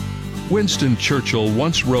Winston Churchill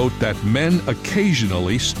once wrote that men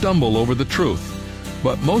occasionally stumble over the truth,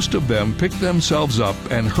 but most of them pick themselves up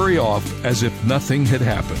and hurry off as if nothing had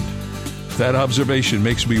happened. That observation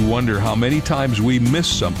makes me wonder how many times we miss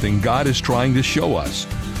something God is trying to show us,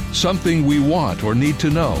 something we want or need to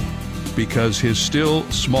know, because His still,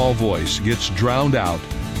 small voice gets drowned out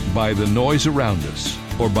by the noise around us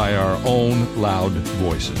or by our own loud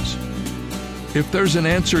voices. If there's an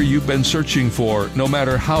answer you've been searching for, no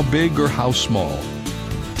matter how big or how small,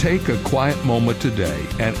 take a quiet moment today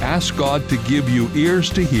and ask God to give you ears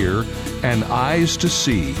to hear and eyes to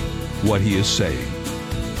see what He is saying.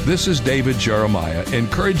 This is David Jeremiah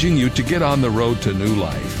encouraging you to get on the road to new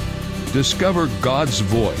life. Discover God's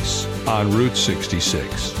voice on Route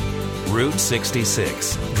 66. Route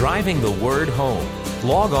 66, driving the word home.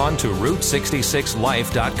 Log on to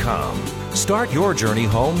Route66Life.com. Start your journey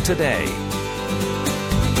home today.